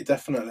 definitely,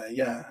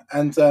 yeah.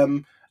 And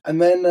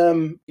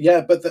then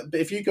but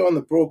if you go on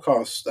the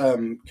broadcast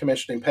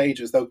commissioning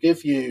pages, they'll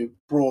give you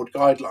broad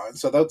guidelines.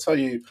 So they'll tell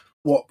you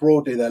what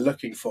broadly they're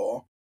looking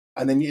for,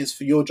 and then it's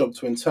for your job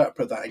to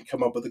interpret that and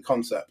come up with a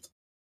concept.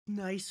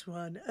 Nice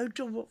one. Oh,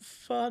 God, what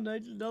fun.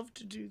 I'd love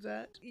to do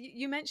that.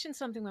 You mentioned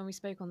something when we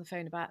spoke on the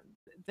phone about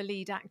the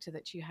lead actor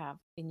that you have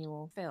in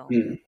your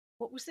film.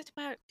 What was it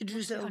about?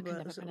 Idris Elba, I can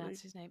never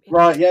pronounce his name.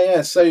 Right,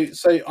 yeah. So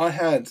I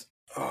had,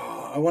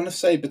 I want to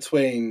say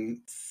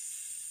between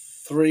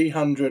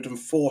 300 and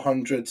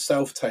 400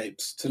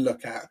 self-tapes to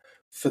look at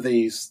for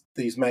these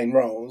main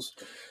roles.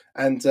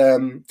 And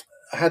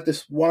I had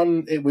this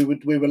one, we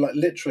were like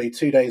literally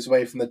 2 days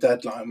away from the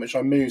deadline, which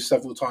I moved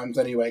several times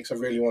anyway because I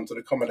really wanted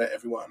to accommodate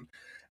everyone.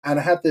 And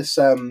I had this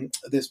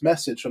this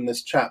message from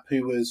this chap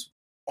who was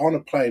on a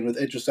plane with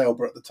Idris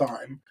Elba at the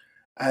time,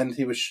 and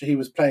he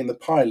was playing the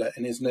pilot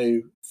in his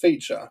new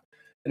feature.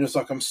 And it was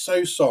like, I'm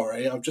so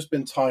sorry, I've just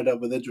been tied up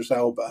with Idris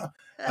Elba.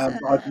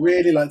 I'd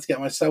really like to get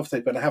my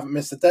self-tape, but I haven't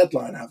missed the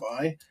deadline, have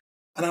I?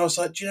 And I was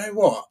like, do you know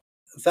what?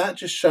 That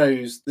just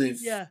shows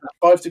the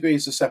 5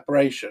 degrees of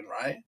separation,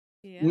 right?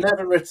 Yeah.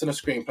 Never written a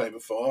screenplay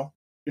before.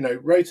 You know,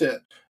 wrote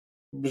it,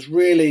 was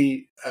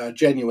really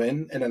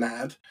genuine in an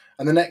ad,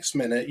 and the next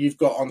minute you've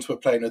got onto a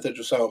plane with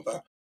Idris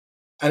Elba.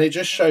 And it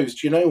just shows,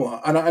 do you know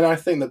what? And I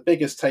think the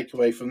biggest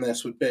takeaway from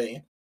this would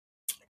be,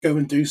 go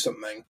and do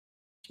something.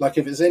 Like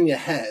if it's in your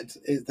head,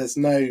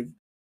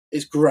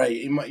 it's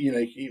great. You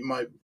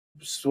might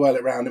swirl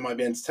it around. It might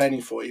be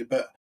entertaining for you,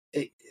 but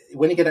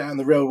when you get it out in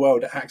the real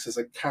world, it acts as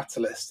a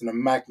catalyst and a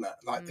magnet.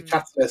 Like the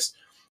catalyst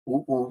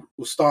will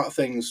start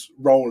things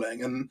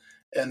rolling,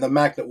 and the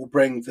magnet will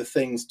bring the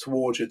things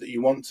towards you that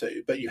you want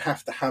to. But you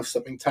have to have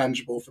something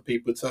tangible for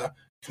people to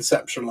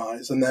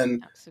conceptualize, and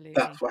then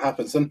that's what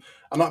happens. And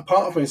like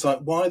part of me is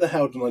like, why the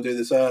hell didn't I do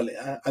this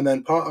earlier? And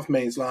then part of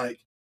me is like,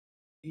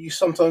 you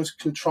sometimes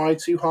can try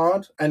too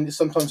hard, and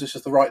sometimes it's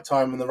just the right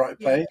time and the right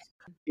place.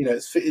 You know,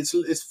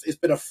 it's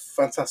been a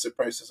fantastic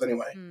process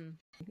anyway.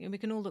 We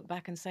can all look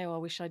back and say, "Oh, I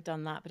wish I'd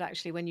done that," but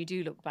actually, when you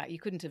do look back, you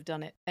couldn't have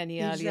done it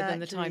any earlier than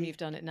the time you've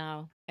done it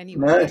now.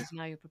 Anyway, because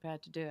now you're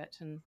prepared to do it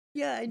and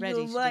and ready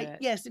you're to right. do it.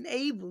 Yes, and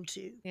able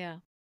to. Yeah.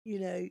 You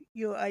know,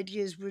 your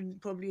ideas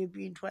wouldn't probably have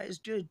been quite as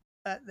good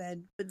back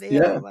then, but they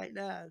are right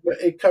now.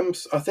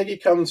 I think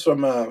it comes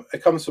from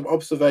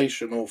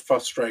observation or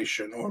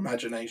frustration or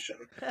imagination.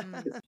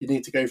 You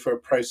need to go through a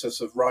process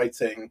of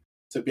writing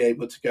to be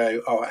able to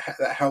go, oh,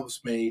 that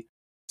helps me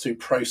to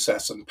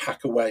process and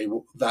pack away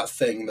that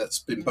thing that's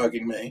been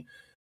bugging me.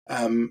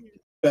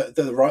 But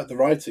the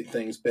writing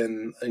thing's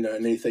been, you know, a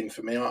new thing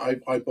for me.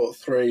 I bought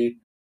 3.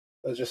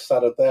 I just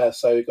sat up there.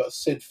 So we've got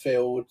Sid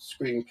Field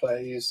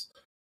screenplays.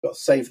 Got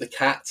Save the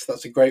Cat.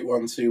 That's a great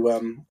one to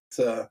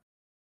buy.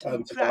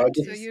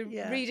 So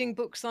you're reading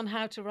books on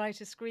how to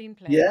write a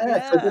screenplay.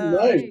 Yeah, I didn't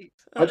know.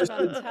 I just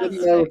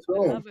didn't know at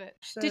all. I love it.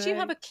 Did you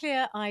have a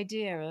clear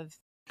idea of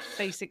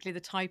basically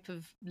the type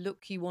of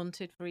look you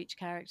wanted for each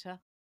character?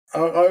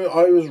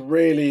 I was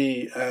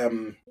really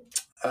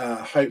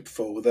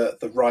hopeful that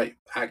the right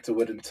actor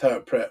would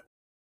interpret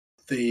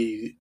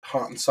the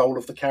heart and soul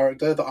of the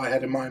character that I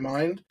had in my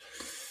mind.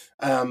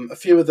 A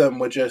few of them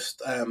were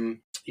just,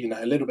 you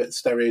know, a little bit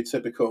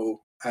stereotypical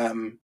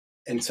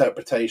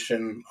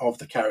interpretation of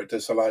the character.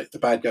 So like the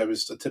bad guy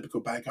was a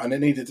typical bad guy, and it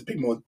needed to be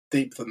more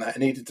deep than that. It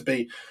needed to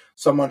be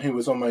someone who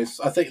was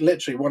almost, I think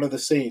literally one of the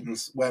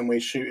scenes when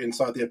we shoot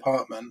inside the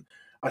apartment,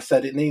 I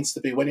said it needs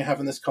to be when you're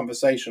having this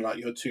conversation like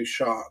you're 2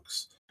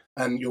 sharks,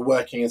 and you're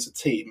working as a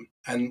team,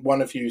 and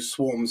one of you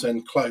swarms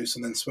in close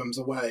and then swims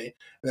away,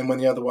 and then when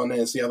the other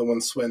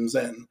one swims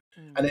in.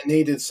 And it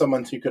needed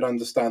someone who could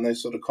understand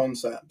those sort of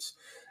concepts.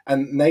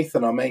 And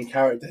Nathan, our main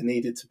character,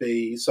 needed to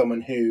be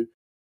someone who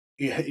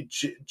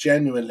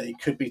genuinely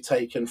could be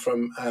taken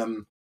from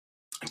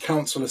a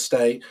council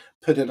estate,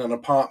 put in an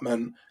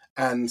apartment,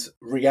 and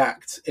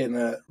react in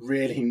a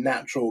really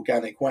natural,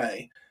 organic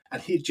way.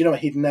 And do you know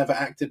what? He'd never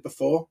acted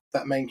before.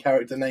 That main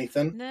character,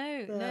 Nathan. No,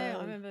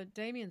 I remember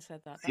Damien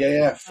said that.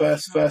 Yeah,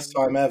 first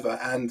time ever.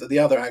 And the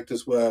other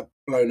actors were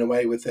blown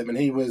away with him. And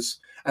he was,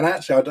 and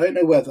actually, I don't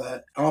know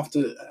whether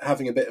after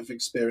having a bit of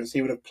experience,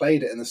 he would have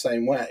played it in the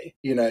same way.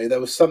 You know,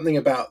 there was something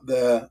about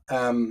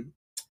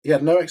he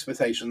had no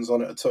expectations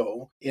on it at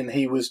all, and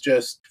he was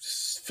just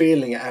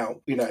feeling it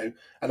out. You know,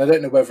 and I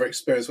don't know whether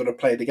experience would have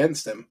played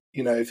against him.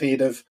 You know, if he'd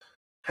have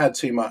had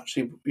too much,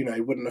 he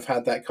wouldn't have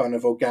had that kind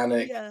of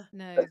organic. Yeah.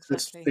 No, Let's exactly.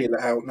 just feel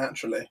it out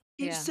naturally.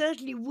 It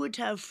certainly would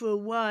have for a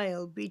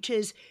while,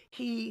 because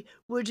he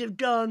would have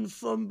gone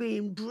from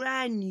being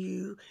brand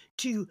new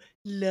to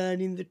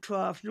learning the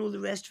craft and all the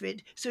rest of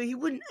it. So he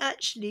wouldn't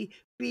actually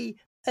be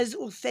as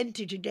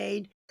authentic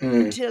again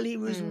until he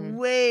was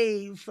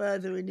way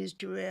further in his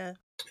career.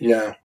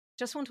 Yeah.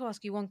 Just want to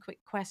ask you one quick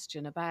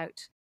question about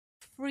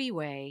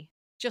Freeway.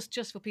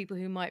 Just for people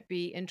who might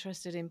be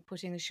interested in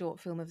putting a short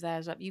film of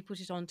theirs up. You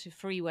put it onto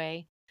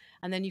Freeway,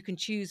 and then you can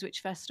choose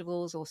which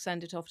festivals or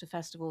send it off to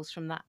festivals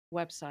from that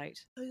website.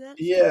 Oh, that's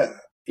Yeah.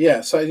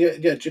 Yeah. So yeah.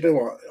 Do you know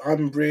what?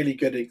 I'm a really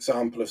good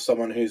example of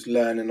someone who's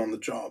learning on the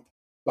job.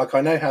 Like,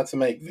 I know how to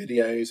make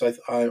videos.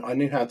 I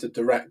knew how to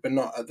direct, but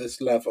not at this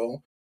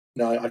level.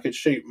 No, I could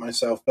shoot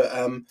myself, but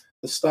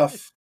the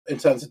stuff in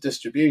terms of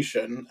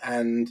distribution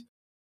and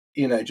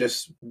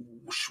just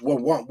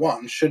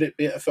one, should it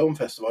be at a film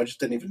festival? I just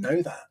didn't even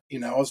know that.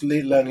 I was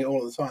learning it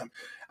all the time,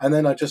 and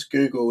then I just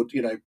Googled,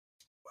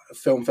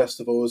 film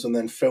festivals, and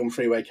then Film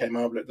Freeway came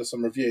up, looked at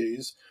some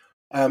reviews,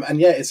 and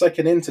yeah, it's like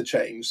an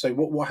interchange. So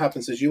what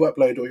happens is you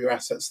upload all your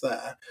assets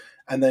there,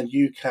 and then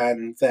you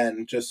can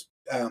then just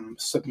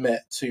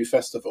submit to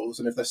festivals,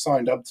 and if they're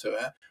signed up to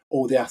it,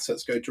 all the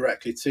assets go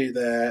directly to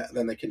there, and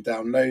then they can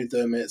download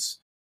them. It's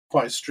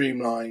quite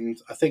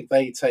streamlined. I think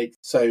they take,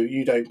 so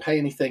you don't pay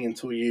anything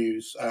until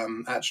you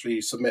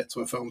actually submit to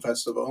a film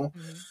festival.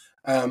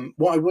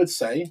 What I would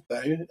say,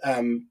 though,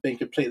 being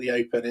completely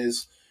open,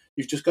 is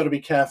you've just got to be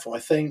careful. I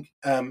think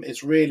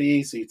it's really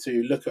easy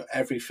to look at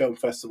every film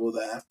festival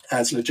there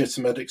as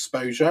legitimate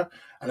exposure,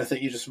 and I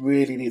think you just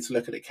really need to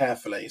look at it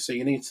carefully. So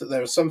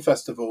there are some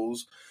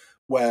festivals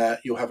where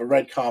you'll have a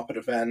red carpet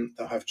event,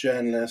 they'll have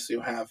journalists,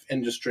 you'll have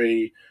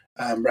industry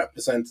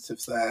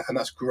representatives there, and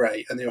that's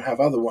great. And you'll have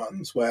other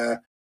ones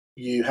where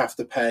you have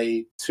to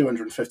pay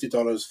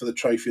 $250 for the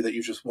trophy that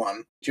you just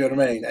won. Do you know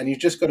what I mean? And you've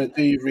just got to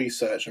do your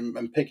research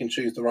and pick and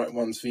choose the right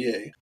ones for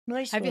you.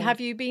 nice. Have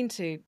you been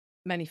to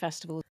many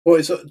festivals?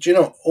 Well, do you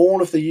know,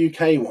 all of the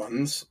UK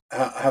ones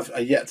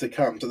are yet to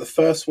come. So the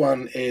first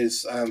one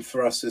is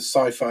for us is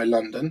Sci-Fi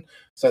London.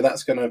 So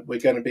we're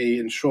going to be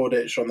in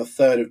Shoreditch on the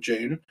 3rd of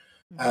June.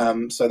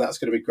 So that's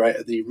going to be great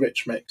at the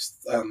Rich Mix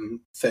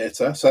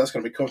Theatre. So that's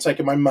going to be cool. I'm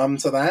taking my mum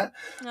to that.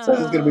 So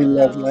it's going to be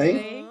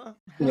lovely.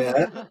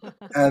 Yeah.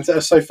 And it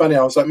was so funny.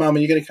 I was like, Mum, are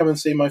you going to come and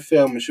see my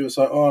film? And she was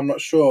like, oh, I'm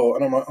not sure.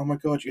 And I'm like, oh my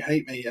God, you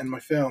hate me and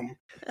my film.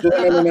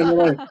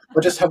 No. I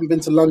just haven't been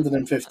to London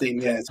in 15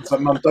 years. It's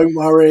like, Mum, don't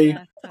worry.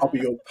 I'll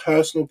be your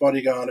personal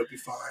bodyguard. It'll be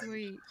fine.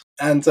 Sweet.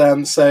 And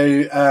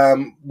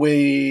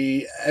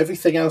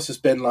everything else has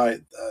been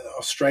like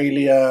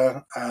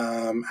Australia,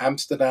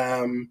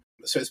 Amsterdam.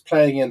 So it's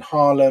playing in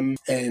Harlem,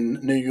 in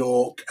New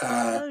York,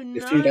 in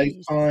a few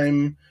days'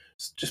 time.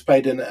 Just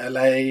played in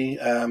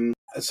LA.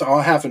 So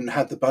I haven't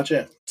had the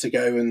budget to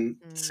go and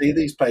see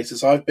these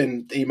places. I've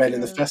been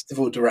emailing the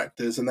festival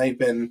directors, and they've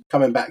been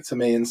coming back to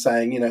me and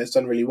saying, it's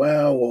done really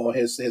well, or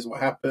here's what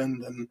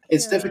happened. And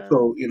it's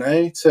difficult,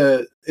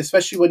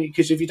 especially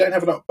because if you don't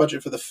have enough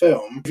budget for the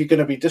film, if you're going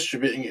to be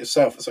distributing it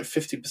yourself, it's like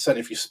 50%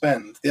 if you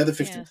spend. The other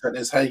 50%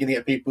 is how you're going to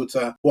get people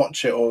to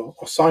watch it or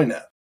sign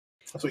it.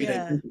 That's what you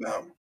don't think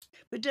about.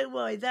 But don't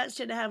worry, that's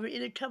going to happen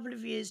in a couple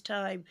of years'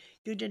 time.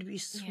 You're going to be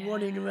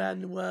swanning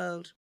around the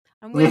world.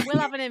 And we'll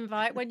have an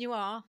invite when you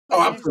are.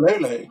 Oh,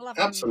 absolutely.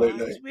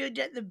 Absolutely. We'll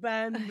get the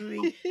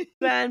Banbury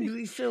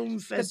Film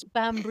Festival. The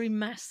Banbury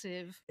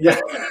Massive. Yeah.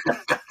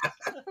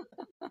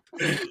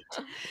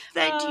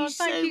 Thank you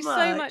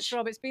so much,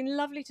 Rob. It's been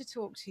lovely to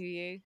talk to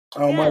you.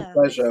 Oh, my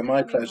pleasure.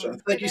 My pleasure.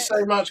 Thank you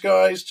so much,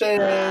 guys. Cheers.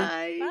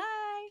 Bye. Bye.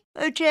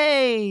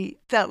 Okay,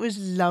 that was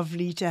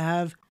lovely to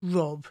have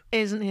Rob.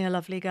 Isn't he a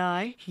lovely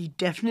guy? He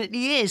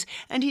definitely is.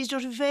 And he's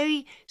got a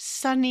very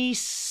sunny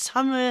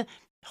summer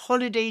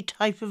holiday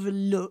type of a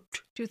look.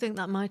 Do you think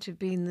that might have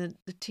been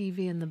the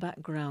TV in the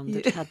background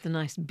that had the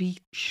nice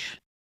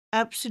beach?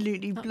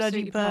 Absolutely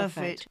bloody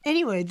perfect.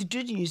 Anyway, the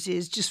good news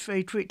is, just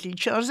very quickly,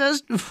 Charles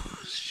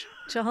Aznavour's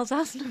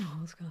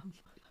come.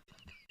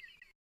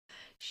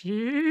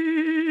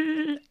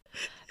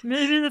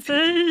 Maybe the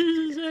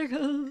face I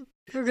can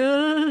forget.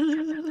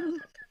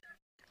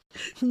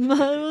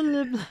 My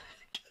only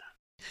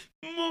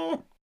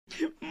more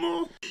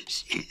More.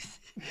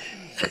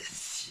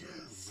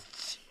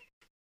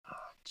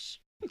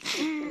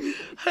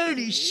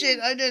 Holy shit,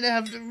 I don't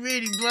have to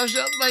really brush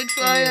up my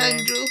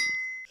triangle.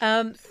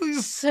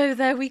 So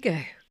there we go.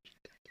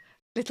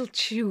 Little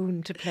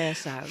tune to play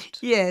us out.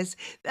 Yes,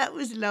 that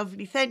was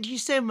lovely. Thank you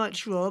so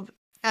much, Rob.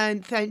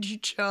 And thank you,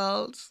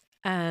 Charles.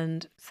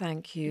 And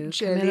thank you,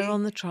 Jelly. Camilla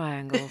on the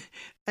triangle.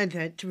 And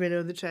thank Camilla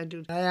on the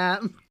triangle. I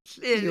am.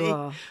 Clearly. You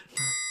are.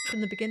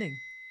 From the beginning.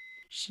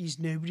 She's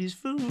nobody's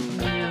fool.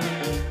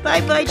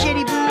 Bye-bye,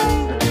 Jenny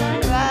Boo.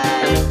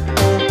 Bye.